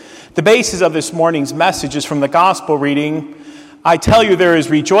The basis of this morning's message is from the gospel reading. I tell you, there is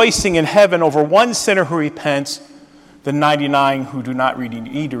rejoicing in heaven over one sinner who repents than 99 who do not really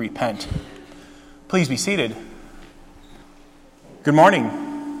need to repent. Please be seated. Good morning.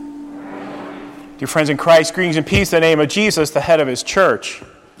 Dear friends in Christ, greetings and peace in the name of Jesus, the head of his church.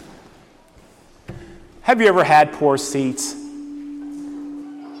 Have you ever had poor seats? You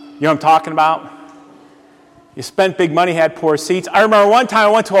know what I'm talking about? You spent big money, had poor seats. I remember one time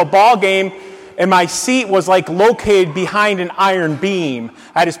I went to a ball game and my seat was like located behind an iron beam.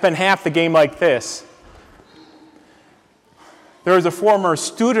 I had to spend half the game like this. There was a former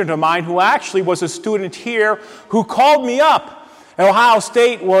student of mine who actually was a student here who called me up. And Ohio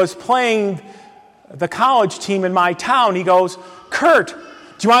State was playing the college team in my town. He goes, "Kurt,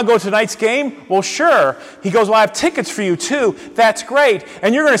 do you want to go to tonight's game?" "Well, sure." He goes, "Well, I have tickets for you too." "That's great.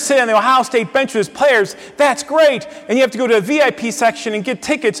 And you're going to sit on the Ohio State bench with his players." "That's great. And you have to go to the VIP section and get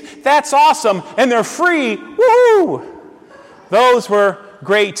tickets." "That's awesome. And they're free." Woo! Those were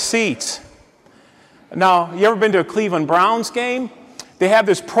great seats. Now, you ever been to a Cleveland Browns game? They have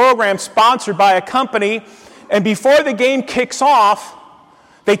this program sponsored by a company, and before the game kicks off,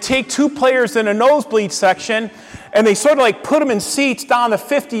 they take two players in a nosebleed section, and they sort of like put them in seats down the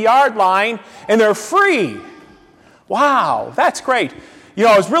 50-yard line, and they're free. Wow, that's great. You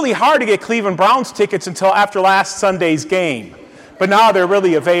know, it was really hard to get Cleveland Browns tickets until after last Sunday's game, but now they're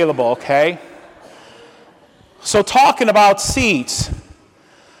really available, okay? So talking about seats,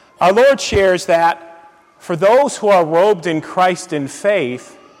 our Lord shares that for those who are robed in Christ in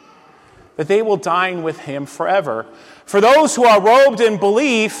faith, that they will dine with him forever. For those who are robed in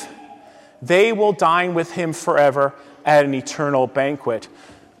belief, they will dine with him forever at an eternal banquet.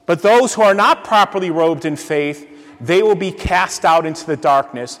 But those who are not properly robed in faith, they will be cast out into the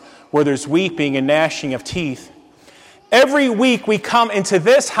darkness where there's weeping and gnashing of teeth. Every week we come into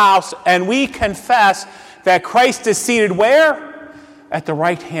this house and we confess that Christ is seated where? At the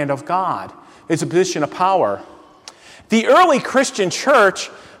right hand of God. It's a position of power. The early Christian church,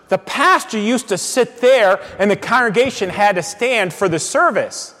 the pastor used to sit there and the congregation had to stand for the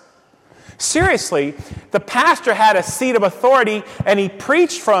service. Seriously, the pastor had a seat of authority and he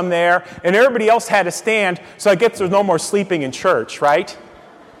preached from there and everybody else had to stand, so I guess there's no more sleeping in church, right?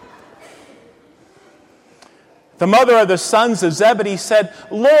 The mother of the sons of Zebedee said,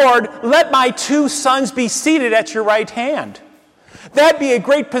 "Lord, let my two sons be seated at your right hand. That'd be a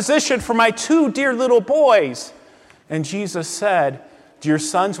great position for my two dear little boys." And Jesus said, "Do your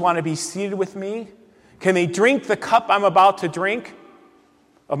sons want to be seated with me? Can they drink the cup I'm about to drink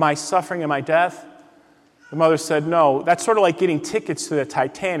of my suffering and my death?" The mother said, "No, that's sort of like getting tickets to the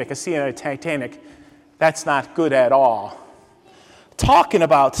Titanic, a scene on the Titanic. That's not good at all." Talking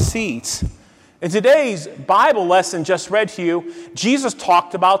about seats, in today's Bible lesson just read to you, Jesus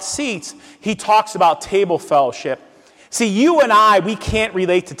talked about seats. He talks about table fellowship. See, you and I, we can't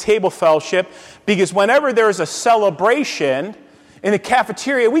relate to table fellowship because whenever there's a celebration in the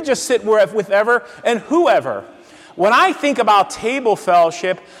cafeteria, we just sit with ever and whoever. When I think about table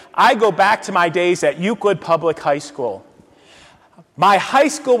fellowship, I go back to my days at Euclid Public High School. My high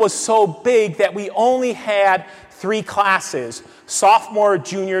school was so big that we only had 3 classes, sophomore,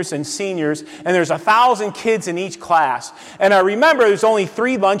 juniors, and seniors, and there's 1,000 kids in each class. And I remember there's only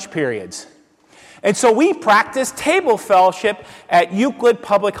 3 lunch periods. And so we practiced table fellowship at Euclid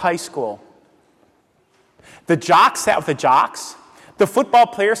Public High School. The jocks sat with the jocks. The football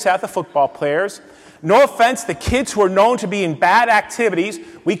players sat with the football players. No offense, the kids who were known to be in bad activities,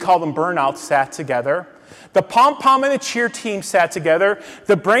 we call them burnouts, sat together. The pom-pom and the cheer team sat together.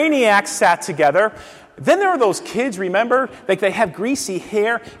 The brainiacs sat together. Then there were those kids, remember? Like they have greasy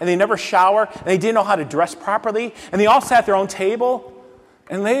hair and they never shower and they didn't know how to dress properly. And they all sat at their own table.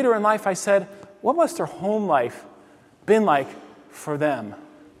 And later in life I said, what must their home life been like for them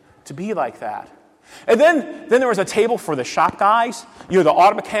to be like that? And then there was a table for the shop guys, the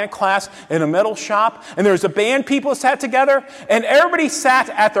auto mechanic class in a metal shop, and there was a band people sat together, and everybody sat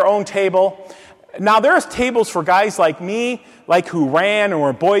at their own table. Now there's tables for guys like me, like who ran and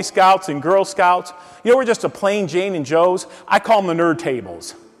were Boy Scouts and Girl Scouts. We're just a plain Jane and Joe's. I call them the nerd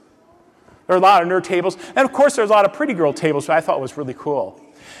tables. There are a lot of nerd tables, and of course there's a lot of pretty girl tables, which I thought was really cool.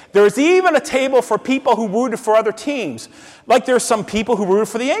 There was even a table for people who rooted for other teams. Like there's some people who rooted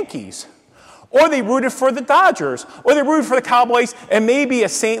for the Yankees. Or they rooted for the Dodgers. Or they rooted for the Cowboys. And maybe a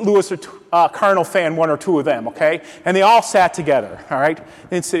St. Louis or Cardinal fan, 1 or 2 of them, okay? And they all sat together, all right?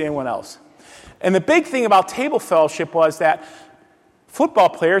 They didn't sit anyone else. And the big thing about table fellowship was that football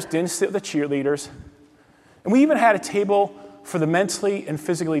players didn't sit with the cheerleaders. And we even had a table for the mentally and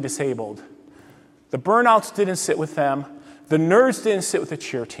physically disabled. The burnouts didn't sit with them. The nerds didn't sit with the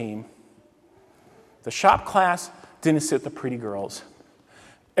cheer team. The shop class didn't sit with the pretty girls.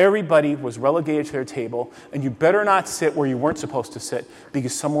 Everybody was relegated to their table, and you better not sit where you weren't supposed to sit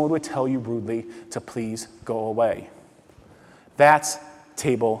because someone would tell you rudely to please go away. That's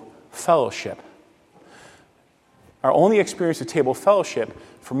table fellowship. Our only experience of table fellowship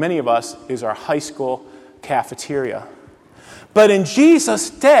for many of us is our high school cafeteria. But in Jesus'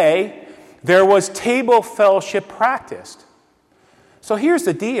 day, there was table fellowship practiced. So here's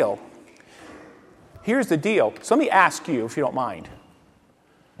the deal. So let me ask you, if you don't mind.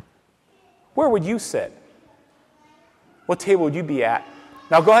 Where would you sit? What table would you be at?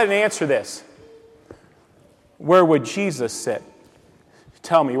 Now go ahead and answer this. Where would Jesus sit?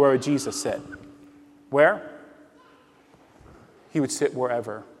 Tell me, where would Jesus sit? Where? He would sit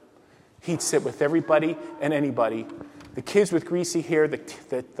wherever. He'd sit with everybody and anybody. The kids with greasy hair,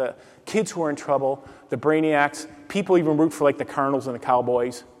 the kids who are in trouble, the brainiacs, people even root for like the Cardinals and the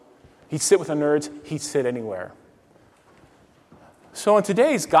Cowboys. He'd sit with the nerds. He'd sit anywhere. So in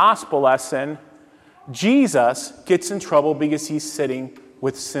today's gospel lesson, Jesus gets in trouble because he's sitting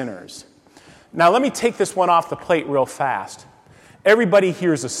with sinners. Now let me take this one off the plate real fast. Everybody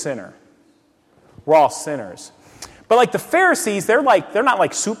here is a sinner. We're all sinners. But like the Pharisees, they're not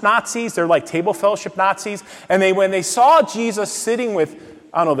like soup Nazis, they're like table fellowship Nazis. And when they saw Jesus sitting with,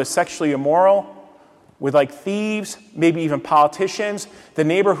 the sexually immoral, with like thieves, maybe even politicians, the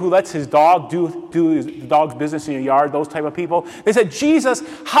neighbor who lets his dog do his dog's business in your yard, those type of people, they said, Jesus,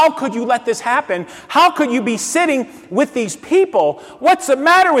 how could you let this happen? How could you be sitting with these people? What's the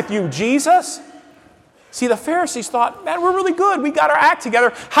matter with you, Jesus? See, the Pharisees thought, man, we're really good. We got our act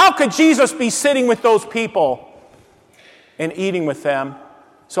together. How could Jesus be sitting with those people and eating with them?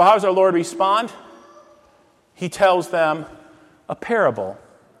 So how does our Lord respond? He tells them a parable.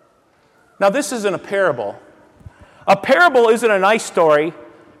 Now, this isn't a parable. A parable isn't a nice story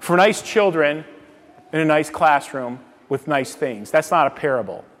for nice children in a nice classroom with nice things. That's not a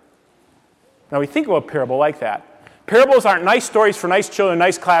parable. Now, we think of a parable like that. Parables aren't nice stories for nice children in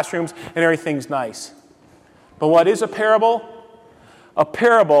nice classrooms and everything's nice. But what is a parable? A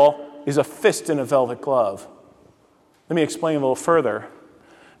parable is a fist in a velvet glove. Let me explain a little further.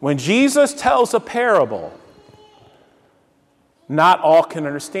 When Jesus tells a parable, not all can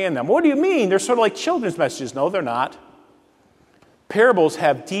understand them. What do you mean? They're sort of like children's messages. No, they're not. Parables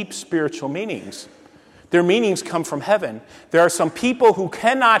have deep spiritual meanings. Their meanings come from heaven. There are some people who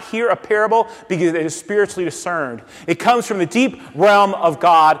cannot hear a parable because it is spiritually discerned. It comes from the deep realm of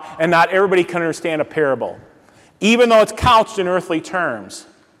God, and not everybody can understand a parable, even though it's couched in earthly terms.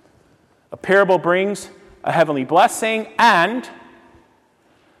 A parable brings a heavenly blessing, and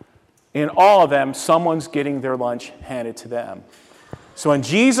in all of them, someone's getting their lunch handed to them. So when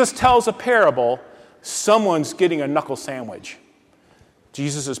Jesus tells a parable, someone's getting a knuckle sandwich.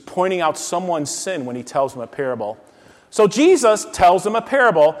 Jesus is pointing out someone's sin when he tells them a parable. So Jesus tells them a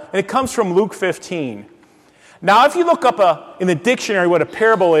parable, and it comes from Luke 15. Now, if you look up in the dictionary what a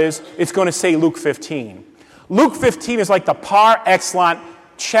parable is, it's going to say Luke 15. Luke 15 is like the par excellence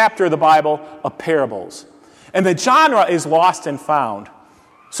chapter of the Bible of parables. And the genre is lost and found.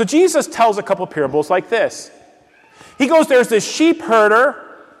 So Jesus tells a couple parables like this. He goes, there's this sheep herder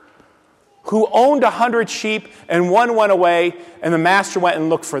who owned 100 sheep, and one went away, and the master went and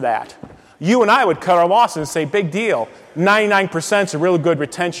looked for that. You and I would cut our losses and say, big deal. 99% is a really good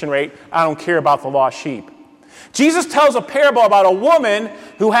retention rate. I don't care about the lost sheep. Jesus tells a parable about a woman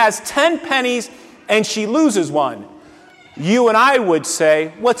who has 10 pennies, and she loses one. You and I would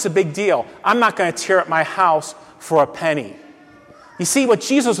say, what's the big deal? I'm not going to tear up my house for a penny. You see, what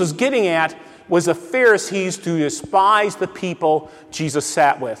Jesus was getting at was the Pharisees who despised the people Jesus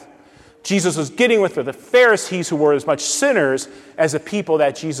sat with. Jesus was getting with the Pharisees who were as much sinners as the people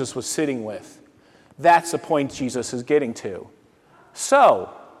that Jesus was sitting with. That's the point Jesus is getting to. So,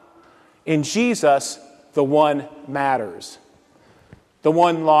 in Jesus, the one matters. The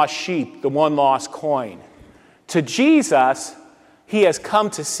one lost sheep, the one lost coin. To Jesus, he has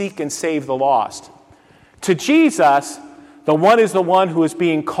come to seek and save the lost. To Jesus, the one is the one who is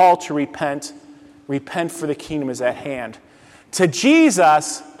being called to repent. Repent, for the kingdom is at hand. To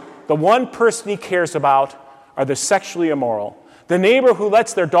Jesus, the one person he cares about are the sexually immoral. The neighbor who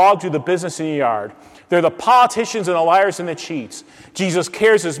lets their dog do the business in the yard. They're the politicians and the liars and the cheats. Jesus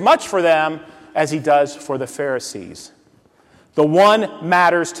cares as much for them as he does for the Pharisees. The one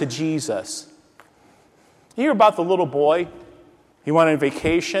matters to Jesus. You hear about the little boy? He went on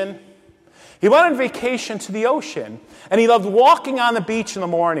vacation. He went on vacation to the ocean, and he loved walking on the beach in the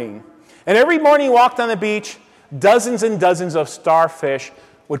morning. And every morning he walked on the beach, dozens and dozens of starfish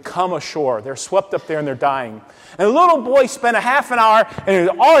would come ashore. They're swept up there and they're dying. And the little boy spent a half an hour, and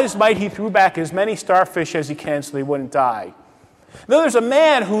with all his might, he threw back as many starfish as he can so they wouldn't die. Then there's a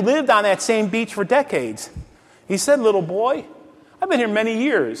man who lived on that same beach for decades. He said, little boy, I've been here many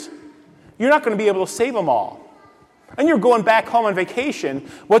years. You're not going to be able to save them all. And you're going back home on vacation.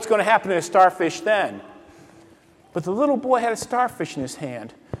 What's going to happen to the starfish then? But the little boy had a starfish in his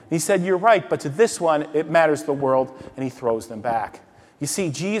hand. He said, you're right, but to this one, it matters the world, and he throws them back. You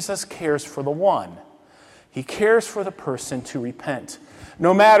see, Jesus cares for the one. He cares for the person to repent.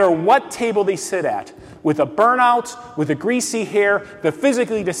 No matter what table they sit at, with a burnout, with the greasy hair, the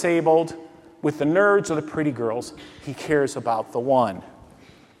physically disabled, with the nerds or the pretty girls, he cares about the one.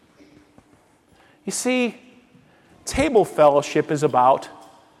 You see, table fellowship is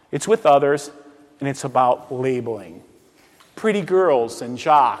it's with others, and it's about labeling. Pretty girls and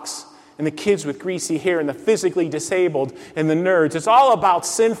jocks and the kids with greasy hair and the physically disabled and the nerds. It's all about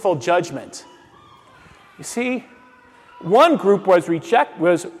sinful judgment. You see, one group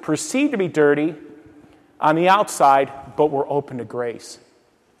was perceived to be dirty on the outside, but were open to grace.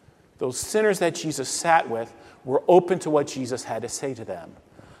 Those sinners that Jesus sat with were open to what Jesus had to say to them.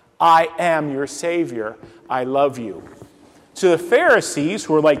 I am your Savior. I love you. To the Pharisees,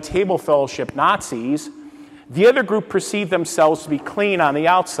 who were like table fellowship Nazis, the other group perceived themselves to be clean on the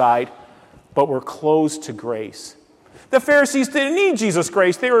outside, but were closed to grace. The Pharisees didn't need Jesus'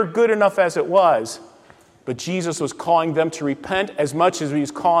 grace. They were good enough as it was. But Jesus was calling them to repent as much as he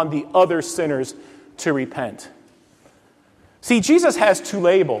was calling the other sinners to repent. See, Jesus has two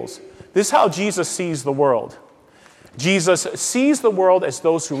labels. This is how Jesus sees the world. Jesus sees the world as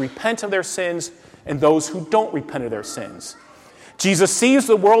those who repent of their sins and those who don't repent of their sins. Jesus sees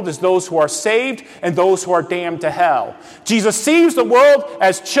the world as those who are saved and those who are damned to hell. Jesus sees the world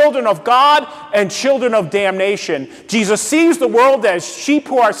as children of God and children of damnation. Jesus sees the world as sheep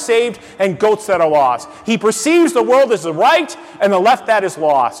who are saved and goats that are lost. He perceives the world as the right and the left that is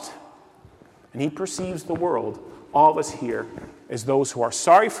lost. And he perceives the world, all of us here, as those who are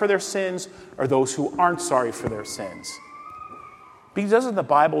sorry for their sins or those who aren't sorry for their sins. Because doesn't the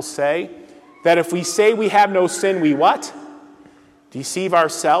Bible say that if we say we have no sin, we what? Deceive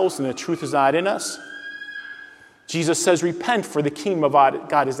ourselves and the truth is not in us? Jesus says, repent, for the kingdom of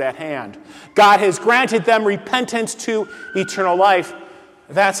God is at hand. God has granted them repentance to eternal life.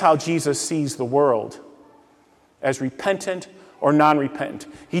 That's how Jesus sees the world, as repentant or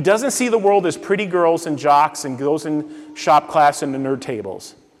non-repentant. He doesn't see the world as pretty girls and jocks and girls in shop class and the nerd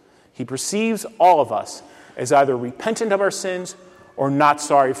tables. He perceives all of us as either repentant of our sins or not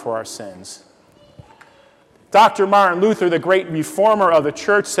sorry for our sins. Dr. Martin Luther, the great reformer of the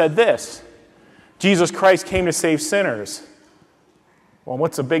church, said this: Jesus Christ came to save sinners. Well,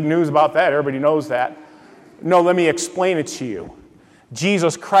 what's the big news about that? Everybody knows that. No, let me explain it to you.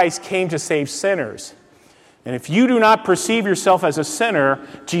 Jesus Christ came to save sinners. And if you do not perceive yourself as a sinner,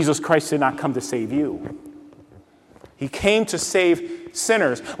 Jesus Christ did not come to save you. He came to save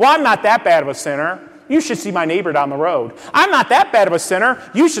sinners. Well, I'm not that bad of a sinner. You should see my neighbor down the road. I'm not that bad of a sinner.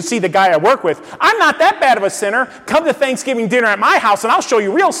 You should see the guy I work with. I'm not that bad of a sinner. Come to Thanksgiving dinner at my house and I'll show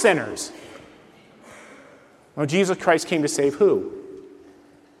you real sinners. Well, Jesus Christ came to save who?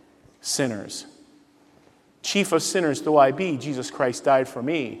 Sinners. Chief of sinners though I be, Jesus Christ died for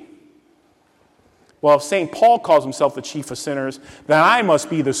me. Well, if St. Paul calls himself the chief of sinners, then I must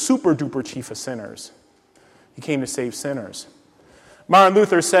be the super-duper chief of sinners. He came to save sinners. Martin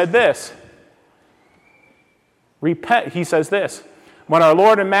Luther said this. Repent, he says this: when our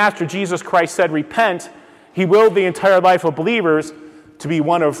Lord and Master Jesus Christ said repent, he willed the entire life of believers to be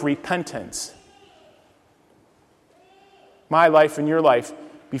one of repentance. My life and your life,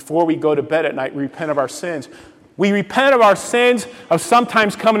 before we go to bed at night, we repent of our sins. We repent of our sins of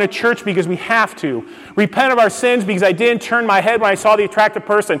sometimes coming to church because we have to. Repent of our sins because I didn't turn my head when I saw the attractive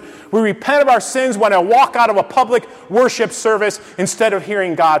person. We repent of our sins when I walk out of a public worship service instead of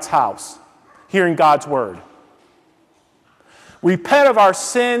hearing God's house, hearing God's word. Repent of our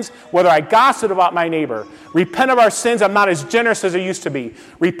sins, whether I gossip about my neighbor. Repent of our sins, I'm not as generous as I used to be.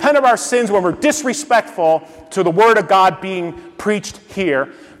 Repent of our sins when we're disrespectful to the word of God being preached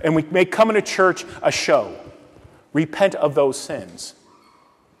here, and we make coming to church a show. Repent of those sins.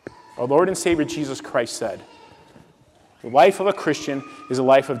 Our Lord and Savior Jesus Christ said, the life of a Christian is a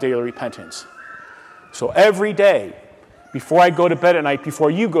life of daily repentance. So every day, before I go to bed at night,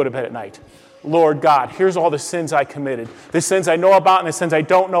 before you go to bed at night, Lord God, here's all the sins I committed, the sins I know about and the sins I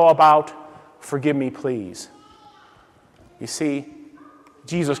don't know about. Forgive me, please. You see,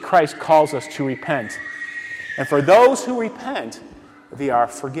 Jesus Christ calls us to repent. And for those who repent, they are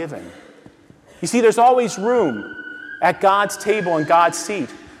forgiven. You see, there's always room at God's table and God's seat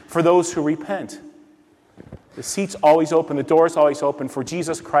for those who repent. The seat's always open, the door's always open, for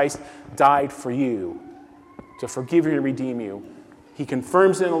Jesus Christ died for you to forgive you and redeem you. He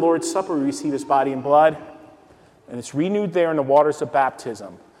confirms it in the Lord's Supper. We receive his body and blood, and it's renewed there in the waters of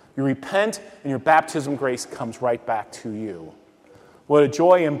baptism. You repent, and your baptism grace comes right back to you. What a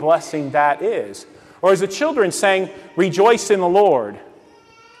joy and blessing that is. Or as the children sang, rejoice in the Lord.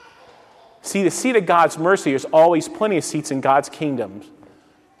 See, the seat of God's mercy, there's always plenty of seats in God's kingdom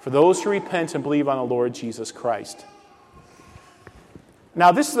for those who repent and believe on the Lord Jesus Christ.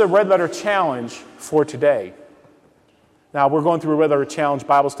 Now, this is a red letter challenge for today. Now, we're going through a red letter challenge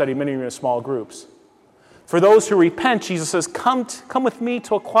Bible study, many in small groups. For those who repent, Jesus says, come with me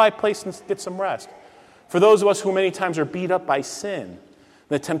to a quiet place and get some rest. For those of us who many times are beat up by sin,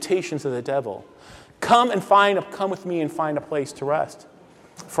 the temptations of the devil, come with me and find a place to rest.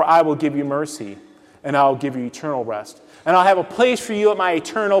 For I will give you mercy, and I will give you eternal rest. And I'll have a place for you at my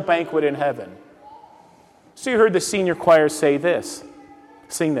eternal banquet in heaven. So you heard the senior choir sing this.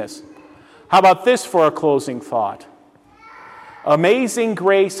 How about this for a closing thought? Amazing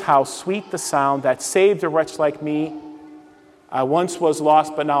grace, how sweet the sound that saved a wretch like me. I once was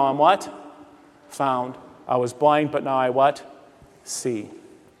lost, but now I'm what? Found. I was blind, but now I what? See.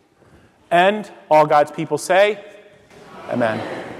 And all God's people say, Amen.